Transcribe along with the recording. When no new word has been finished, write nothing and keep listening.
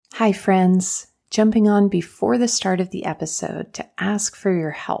Hi, friends. Jumping on before the start of the episode to ask for your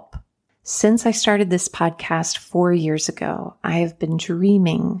help. Since I started this podcast 4 years ago, I have been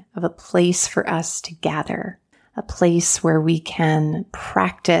dreaming of a place for us to gather, a place where we can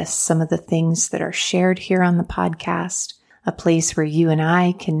practice some of the things that are shared here on the podcast, a place where you and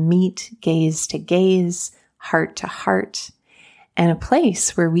I can meet gaze to gaze, heart to heart, and a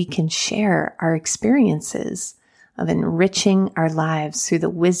place where we can share our experiences of enriching our lives through the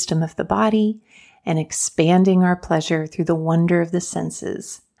wisdom of the body and expanding our pleasure through the wonder of the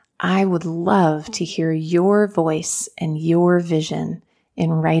senses. I would love to hear your voice and your vision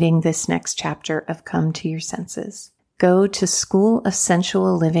in writing this next chapter of Come to Your Senses. Go to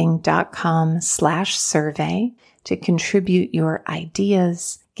schoolofsensualliving.com/survey to contribute your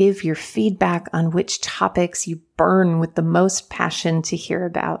ideas, give your feedback on which topics you burn with the most passion to hear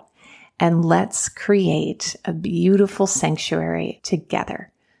about, and let's create a beautiful sanctuary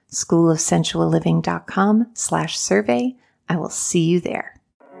together. schoolofsensualliving.com/survey. I will see you there.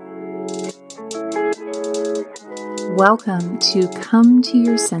 Welcome to Come to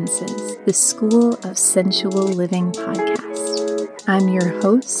Your Senses, the School of Sensual Living podcast. I'm your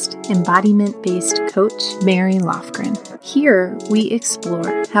host, embodiment-based coach, Mary Lofgren. Here, we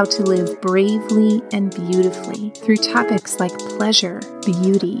explore how to live bravely and beautifully through topics like pleasure,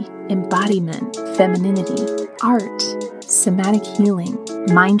 beauty, embodiment, femininity, art, somatic healing,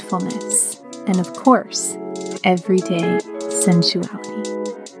 mindfulness, and of course, everyday sensuality.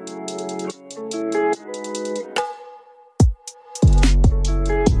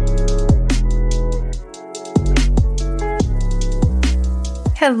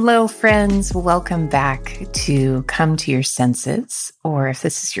 Hello, friends. Welcome back to Come to Your Senses, or if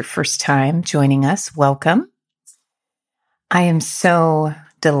this is your first time joining us, welcome. I am so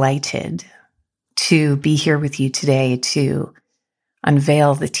delighted to be here with you today to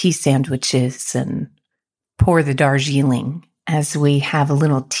unveil the tea sandwiches and pour the Darjeeling as we have a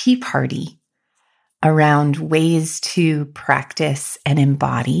little tea party around ways to practice and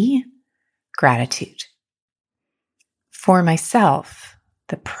embody gratitude. For myself,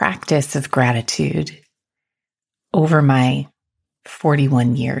 the practice of gratitude over my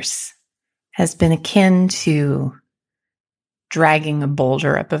 41 years has been akin to dragging a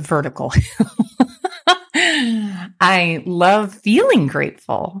boulder up a vertical hill. I love feeling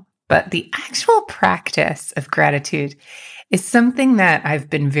grateful, but the actual practice of gratitude is something that I've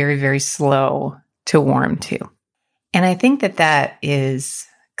been very, very slow to warm to. And I think that that is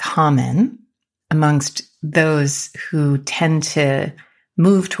common amongst those who tend to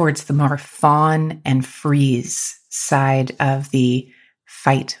move towards the more fawn and freeze side of the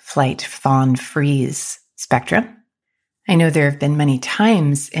fight, flight, fawn, freeze spectrum. I know there have been many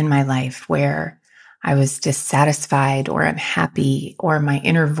times in my life where I was dissatisfied or unhappy, or my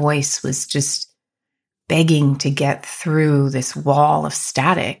inner voice was just begging to get through this wall of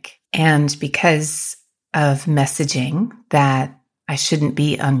static. And because of messaging that I shouldn't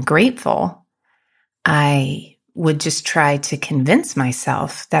be ungrateful, I would just try to convince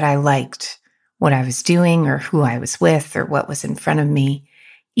myself that I liked what I was doing or who I was with or what was in front of me,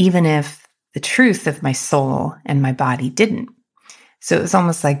 even if the truth of my soul and my body didn't. So it was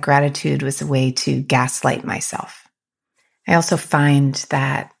almost like gratitude was a way to gaslight myself. I also find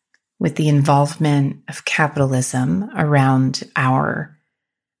that with the involvement of capitalism around our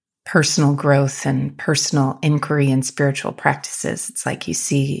personal growth and personal inquiry and spiritual practices, it's like you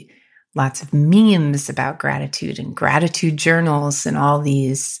see lots of memes about gratitude and gratitude journals and all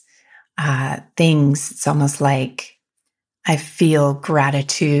these things. It's almost like I feel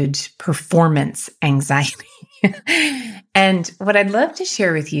gratitude performance anxiety. And what I'd love to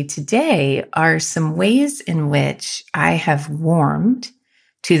share with you today are some ways in which I have warmed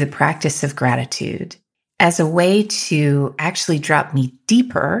to the practice of gratitude as a way to actually drop me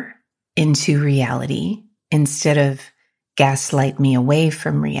deeper into reality instead of gaslight me away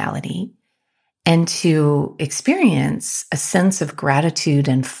from reality, and to experience a sense of gratitude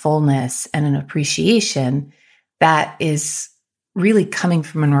and fullness and an appreciation that is really coming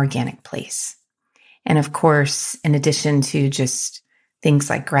from an organic place. And of course, in addition to just things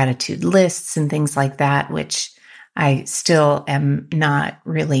like gratitude lists and things like that, which I still am not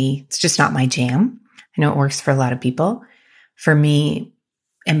really, it's just not my jam. I know it works for a lot of people. For me,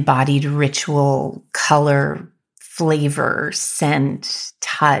 embodied ritual, color, flavor, scent,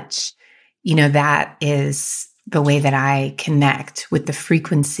 touch, that is the way that I connect with the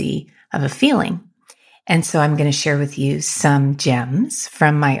frequency of a feeling. And so I'm going to share with you some gems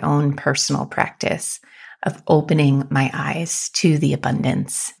from my own personal practice of opening my eyes to the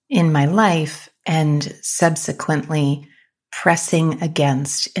abundance in my life and subsequently pressing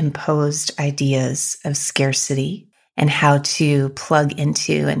against imposed ideas of scarcity and how to plug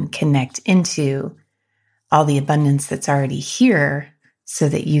into and connect into all the abundance that's already here so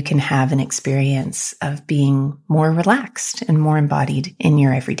that you can have an experience of being more relaxed and more embodied in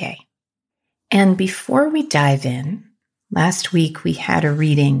your everyday. And before we dive in, last week we had a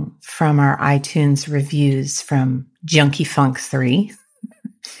reading from our iTunes reviews from Junkie Funk 3,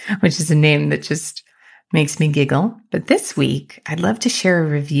 which is a name that just makes me giggle. But this week, I'd love to share a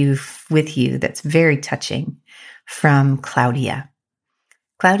review with you that's very touching from Claudia.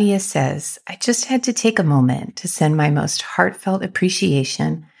 Claudia says, I just had to take a moment to send my most heartfelt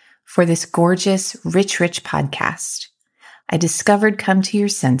appreciation for this gorgeous, rich podcast. I discovered Come to Your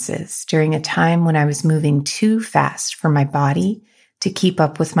Senses during a time when I was moving too fast for my body to keep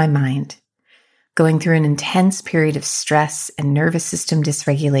up with my mind, going through an intense period of stress and nervous system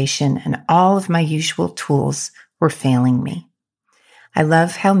dysregulation, and all of my usual tools were failing me. I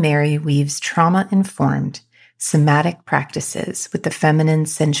love how Mary weaves trauma-informed, somatic practices with the feminine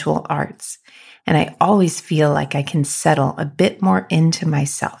sensual arts, and I always feel like I can settle a bit more into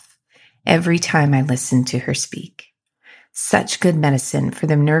myself every time I listen to her speak. Such good medicine for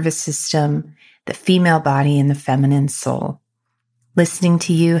the nervous system, the female body, and the feminine soul. Listening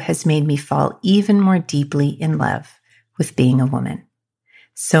to you has made me fall even more deeply in love with being a woman.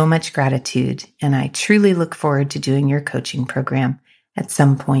 So much gratitude, and I truly look forward to doing your coaching program at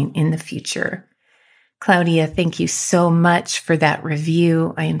some point in the future. Claudia, thank you so much for that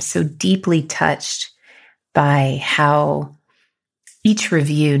review. I am so deeply touched by how each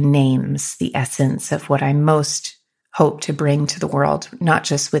review names the essence of what I most hope to bring to the world, not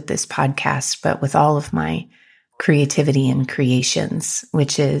just with this podcast, but with all of my creativity and creations,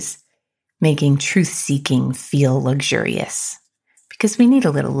 which is making truth-seeking feel luxurious. Because we need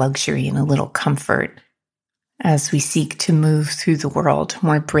a little luxury and a little comfort as we seek to move through the world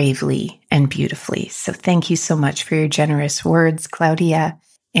more bravely and beautifully. So thank you so much for your generous words, Claudia.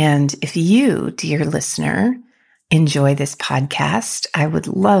 And if you, dear listener, enjoy this podcast, I would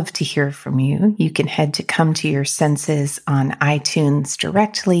love to hear from you. You can head to Come to Your Senses on iTunes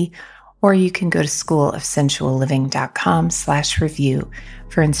directly, or you can go to schoolofsensualliving.com/review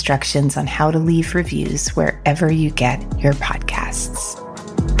for instructions on how to leave reviews wherever you get your podcasts.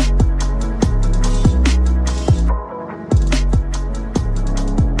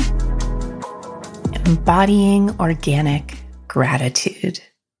 Embodying organic gratitude.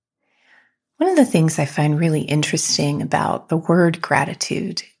 One of the things I find really interesting about the word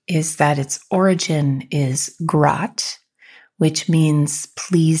gratitude is that its origin is grat, which means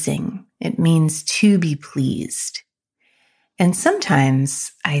pleasing. It means to be pleased. And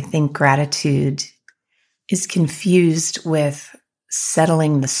sometimes I think gratitude is confused with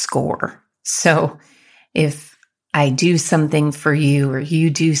settling the score. So if I do something for you or you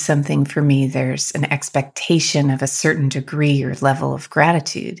do something for me, there's an expectation of a certain degree or level of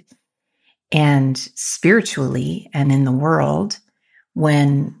gratitude. And spiritually and in the world,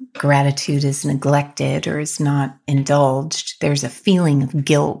 when gratitude is neglected or is not indulged, there's a feeling of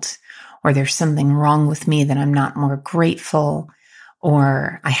guilt, or there's something wrong with me that I'm not more grateful,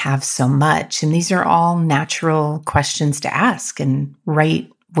 or I have so much. And these are all natural questions to ask and right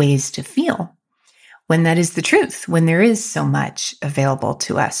ways to feel when that is the truth, when there is so much available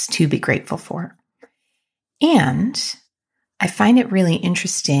to us to be grateful for. And I find it really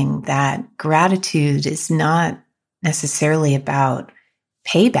interesting that gratitude is not necessarily about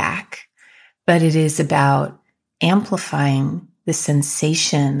payback, but it is about amplifying the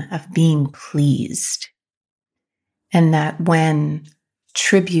sensation of being pleased. And that when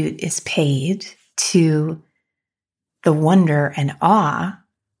tribute is paid to the wonder and awe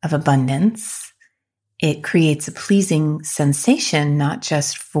of abundance, it creates a pleasing sensation, not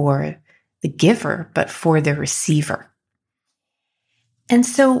just for the giver, but for the receiver. And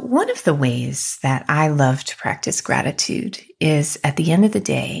so one of the ways that I love to practice gratitude is at the end of the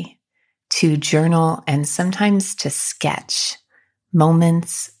day to journal and sometimes to sketch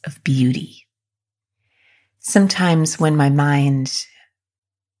moments of beauty. Sometimes when my mind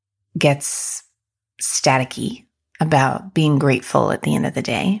gets staticky about being grateful at the end of the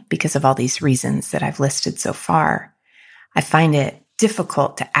day because of all these reasons that I've listed so far, I find it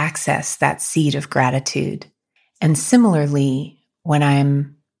difficult to access that seed of gratitude. And similarly, when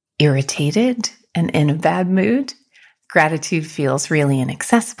I'm irritated and in a bad mood, gratitude feels really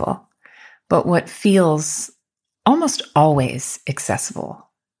inaccessible. But what feels almost always accessible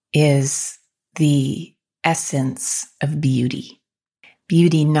is the essence of beauty.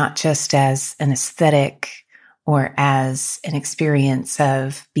 Beauty not just as an aesthetic or as an experience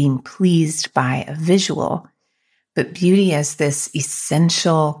of being pleased by a visual, but beauty as this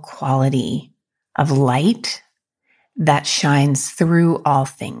essential quality of light that shines through all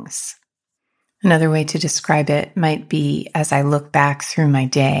things. Another way to describe it might be, as I look back through my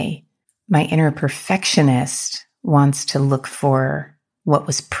day, my inner perfectionist wants to look for what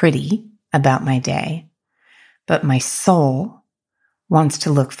was pretty about my day, but my soul wants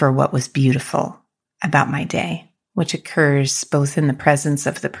to look for what was beautiful about my day, which occurs both in the presence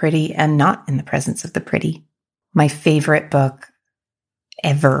of the pretty and not in the presence of the pretty. My favorite book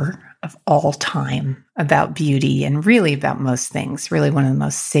ever of all time about beauty and really about most things, really one of the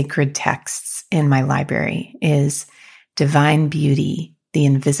most sacred texts in my library is Divine Beauty, The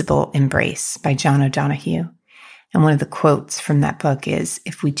Invisible Embrace by John O'Donohue. And one of the quotes from that book is,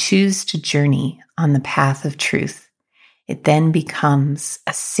 if we choose to journey on the path of truth, it then becomes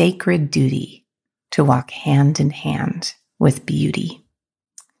a sacred duty to walk hand in hand with beauty.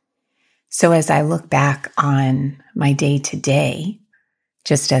 So as I look back on my day to day,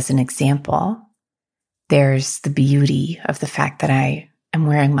 just as an example, there's the beauty of the fact that I am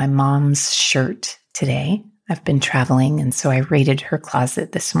wearing my mom's shirt today. I've been traveling, and so I raided her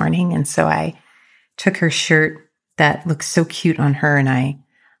closet this morning. And so I took her shirt that looks so cute on her, and I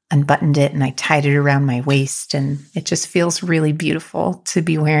unbuttoned it and I tied it around my waist. And it just feels really beautiful to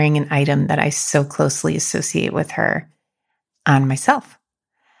be wearing an item that I so closely associate with her on myself.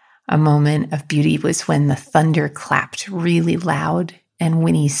 A moment of beauty was when the thunder clapped really loud and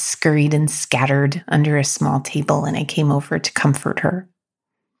Winnie scurried and scattered under a small table, and I came over to comfort her.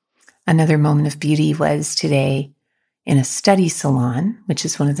 Another moment of beauty was today in a study salon, which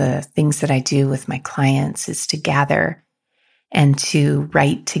is one of the things that I do with my clients, is to gather and to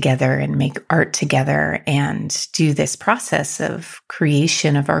write together and make art together and do this process of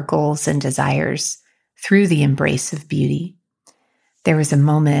creation of our goals and desires through the embrace of beauty. There was a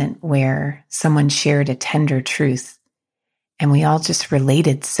moment where someone shared a tender truth, and we all just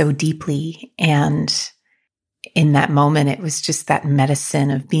related so deeply. And in that moment, it was just that medicine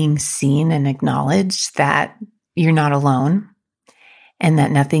of being seen and acknowledged that you're not alone and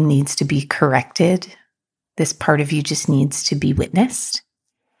that nothing needs to be corrected. This part of you just needs to be witnessed.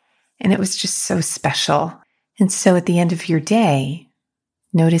 And it was just so special. And so at the end of your day,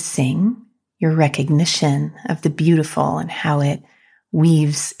 noticing your recognition of the beautiful and how it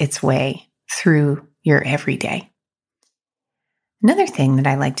weaves its way through your everyday. Another thing that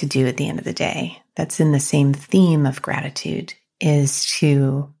I like to do at the end of the day that's in the same theme of gratitude is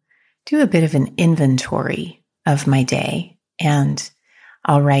to do a bit of an inventory of my day. And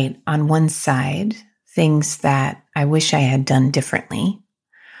I'll write on one side things that I wish I had done differently,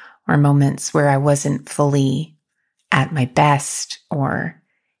 or moments where I wasn't fully at my best or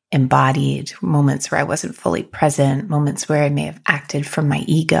embodied, moments where I wasn't fully present, moments where I may have acted from my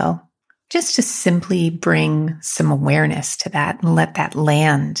ego. Just to simply bring some awareness to that and let that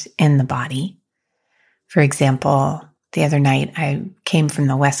land in the body. For example, the other night I came from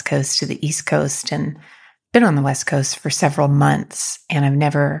the West Coast to the East Coast and been on the West Coast for several months, and I've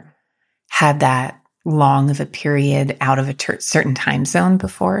never had that long of a period out of a certain time zone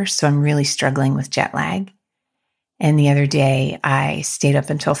before, so I'm really struggling with jet lag. And the other day I stayed up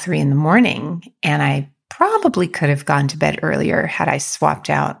until 3 a.m, and I probably could have gone to bed earlier had I swapped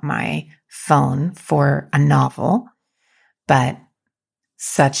out my phone for a novel, but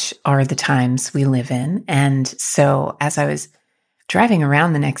such are the times we live in. And so as I was driving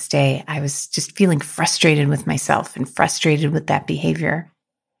around the next day, I was just feeling frustrated with myself and frustrated with that behavior.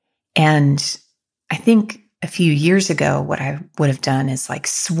 And I think a few years ago, what I would have done is like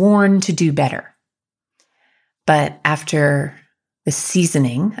sworn to do better. But after the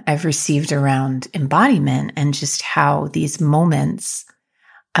seasoning I've received around embodiment and just how these moments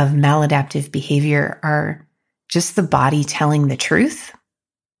of maladaptive behavior are just the body telling the truth,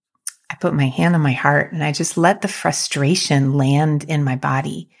 I put my hand on my heart and I just let the frustration land in my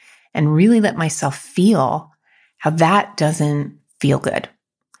body and really let myself feel how that doesn't feel good.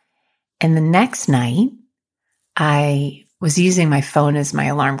 And the next night, I was using my phone as my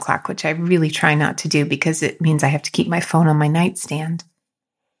alarm clock, which I really try not to do because it means I have to keep my phone on my nightstand.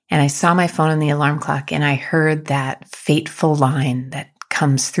 And I saw my phone on the alarm clock and I heard that fateful line that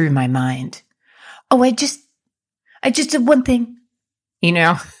comes through my mind. Oh, I just did one thing,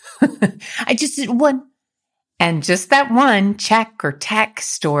 I just did one. And just that one check or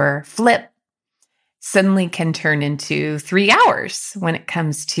text or flip suddenly can turn into 3 hours when it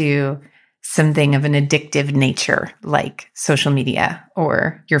comes to something of an addictive nature like social media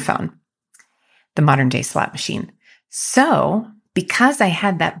or your phone, the modern day slot machine. So because I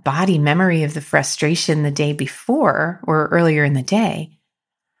had that body memory of the frustration the day before or earlier in the day,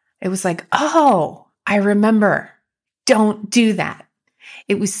 it was like, oh, I remember. don't do that.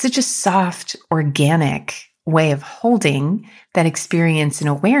 It was such a soft, organic way of holding that experience and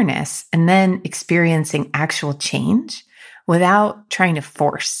awareness and then experiencing actual change without trying to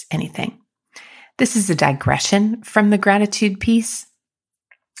force anything. This is a digression from the gratitude piece.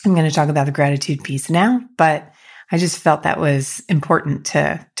 I'm going to talk about the gratitude piece now, but I just felt that was important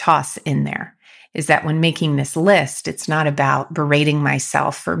to toss in there, is that when making this list, it's not about berating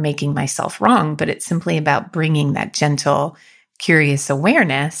myself for making myself wrong, but it's simply about bringing that gentle, curious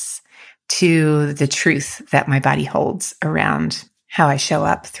awareness to the truth that my body holds around how I show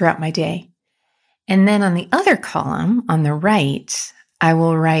up throughout my day. And then on the other column on the right, I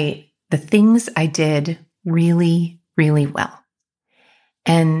will write the things I did really, really well.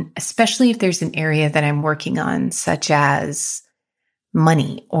 And especially if there's an area that I'm working on, such as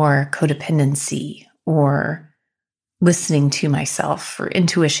money or codependency or listening to myself or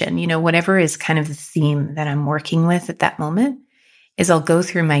intuition, whatever is kind of the theme that I'm working with at that moment, is I'll go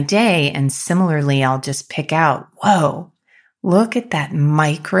through my day and similarly, I'll just pick out, whoa, look at that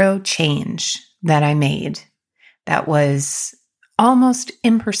micro change that I made that was almost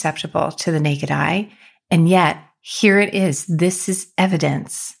imperceptible to the naked eye. And yet, here it is. This is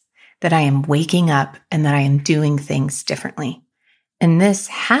evidence that I am waking up and that I am doing things differently. And this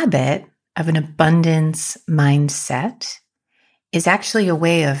habit of an abundance mindset is actually a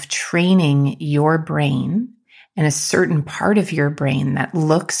way of training your brain and a certain part of your brain that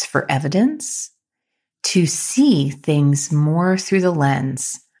looks for evidence to see things more through the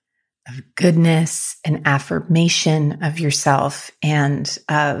lens of goodness and affirmation of yourself and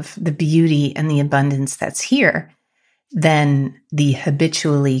of the beauty and the abundance that's here than the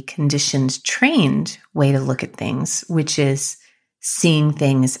habitually conditioned, trained way to look at things, which is seeing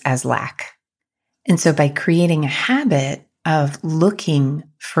things as lack. And so by creating a habit of looking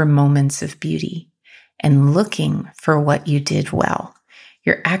for moments of beauty and looking for what you did well,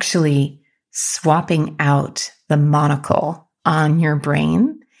 you're actually swapping out the monocle on your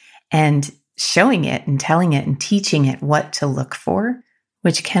brain and showing it and telling it and teaching it what to look for,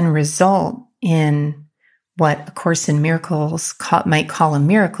 which can result in what A Course in Miracles might call a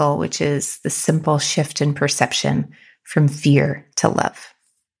miracle, which is the simple shift in perception from fear to love.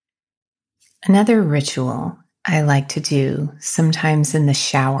 Another ritual I like to do sometimes in the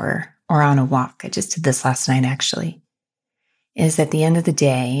shower or on a walk, I just did this last night actually, is at the end of the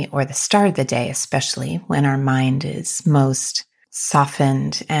day or the start of the day, especially when our mind is most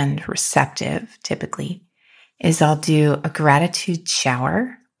softened and receptive, typically, is I'll do a gratitude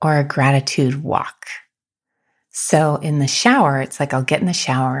shower or a gratitude walk. So in the shower, it's like I'll get in the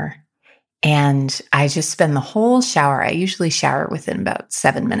shower and I just spend the whole shower. I usually shower within about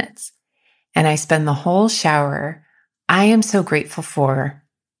 7 minutes. And I spend the whole shower. I am so grateful for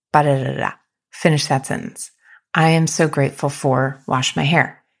ba-da-da-da. Finish that sentence. I am so grateful for wash my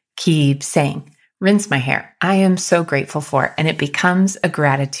hair. Keep saying rinse my hair. I am so grateful for, and it becomes a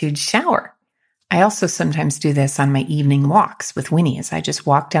gratitude shower. I also sometimes do this on my evening walks with Winnie as I just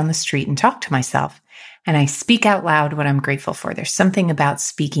walk down the street and talk to myself and I speak out loud what I'm grateful for. There's something about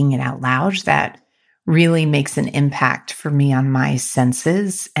speaking it out loud that really makes an impact for me on my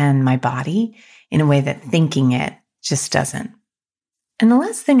senses and my body in a way that thinking it just doesn't. And the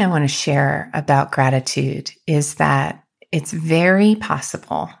last thing I want to share about gratitude is that it's very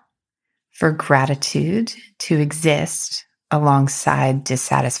possible for gratitude to exist alongside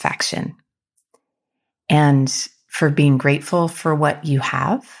dissatisfaction, and for being grateful for what you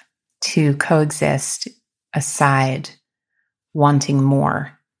have to coexist aside wanting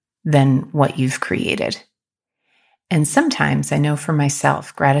more than what you've created. And sometimes I know for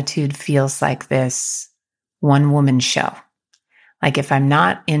myself, gratitude feels like this one-woman show. Like if I'm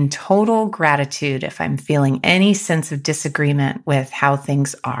not in total gratitude, if I'm feeling any sense of disagreement with how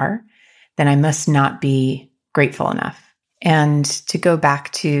things are, then I must not be grateful enough. And to go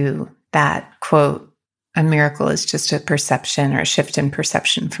back to that quote, a miracle is just a perception or a shift in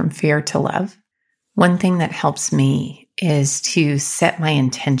perception from fear to love. One thing that helps me is to set my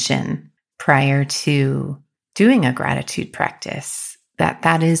intention prior to doing a gratitude practice,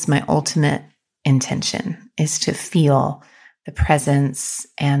 that is my ultimate intention, is to feel the presence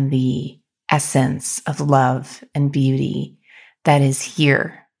and the essence of love and beauty that is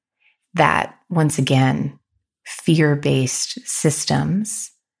here, that once again, fear-based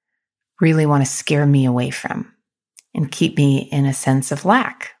systems really want to scare me away from and keep me in a sense of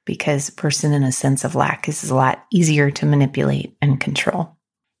lack, because a person in a sense of lack is a lot easier to manipulate and control.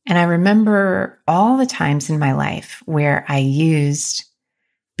 And I remember all the times in my life where I used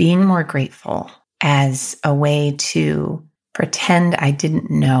being more grateful as a way to pretend I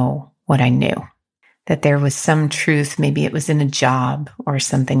didn't know what I knew. that there was some truth, maybe it was in a job or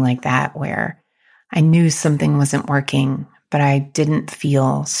something like that, where I knew something wasn't working, but I didn't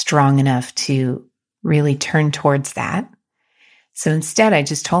feel strong enough to really turn towards that. So instead, I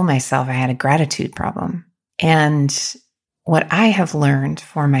just told myself I had a gratitude problem. And what I have learned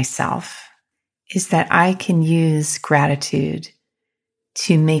for myself is that I can use gratitude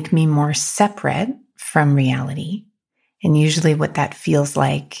to make me more separate from reality. And usually what that feels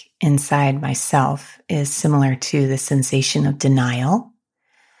like inside myself is similar to the sensation of denial.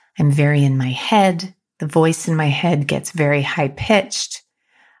 I'm very in my head. The voice in my head gets very high pitched.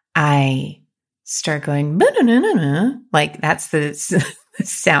 I start going, like that's the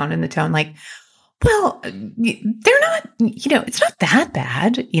sound and the tone, like, well, they're not, it's not that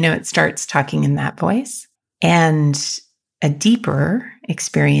bad. It starts talking in that voice. And a deeper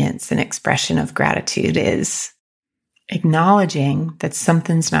experience and expression of gratitude is acknowledging that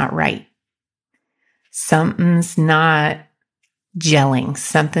something's not right. Something's not gelling.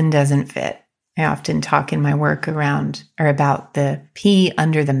 Something doesn't fit. I often talk in my work about the pea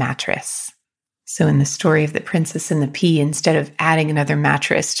under the mattress. So in the story of the princess and the pea, instead of adding another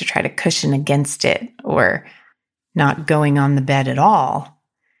mattress to try to cushion against it or not going on the bed at all,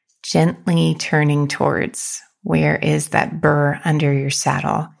 gently turning towards where is that burr under your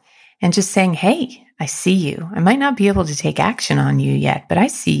saddle and just saying, hey, I see you. I might not be able to take action on you yet, but I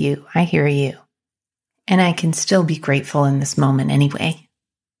see you. I hear you. And I can still be grateful in this moment anyway.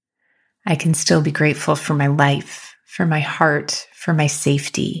 I can still be grateful for my life, for my heart, for my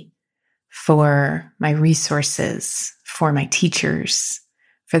safety, for my resources, for my teachers,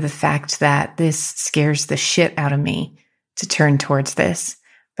 for the fact that this scares the shit out of me to turn towards this.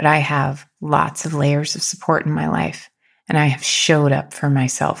 But I have lots of layers of support in my life, and I have showed up for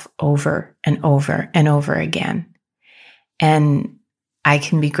myself over and over and over again. And I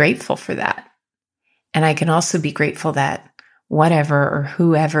can be grateful for that. And I can also be grateful that whatever or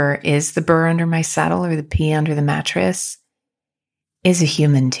whoever is the burr under my saddle or the pea under the mattress is a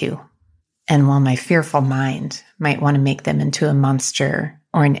human too. And while my fearful mind might want to make them into a monster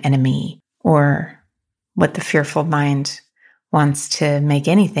or an enemy, or what the fearful mind wants to make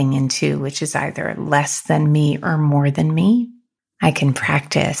anything into, which is either less than me or more than me, I can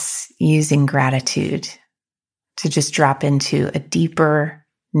practice using gratitude to just drop into a deeper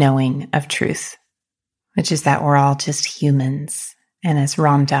knowing of truth, which is that we're all just humans. And as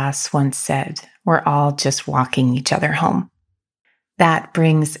Ram Dass once said, we're all just walking each other home. That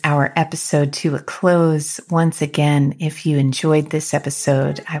brings our episode to a close. Once again, if you enjoyed this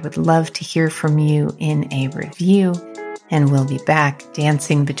episode, I would love to hear from you in a review, and we'll be back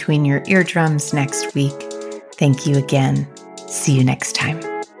dancing between your eardrums next week. Thank you again. See you next time.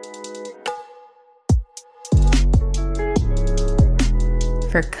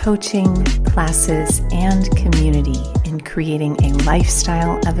 For coaching, classes, and community in creating a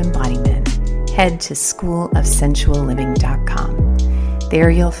lifestyle of embodiment, head to schoolofsensualliving.com. There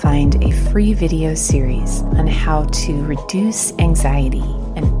you'll find a free video series on how to reduce anxiety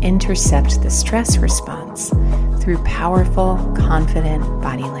and intercept the stress response through powerful, confident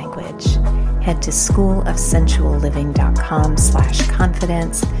body language. Head to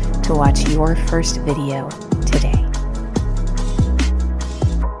schoolofsensualliving.com/confidence to watch your first video today.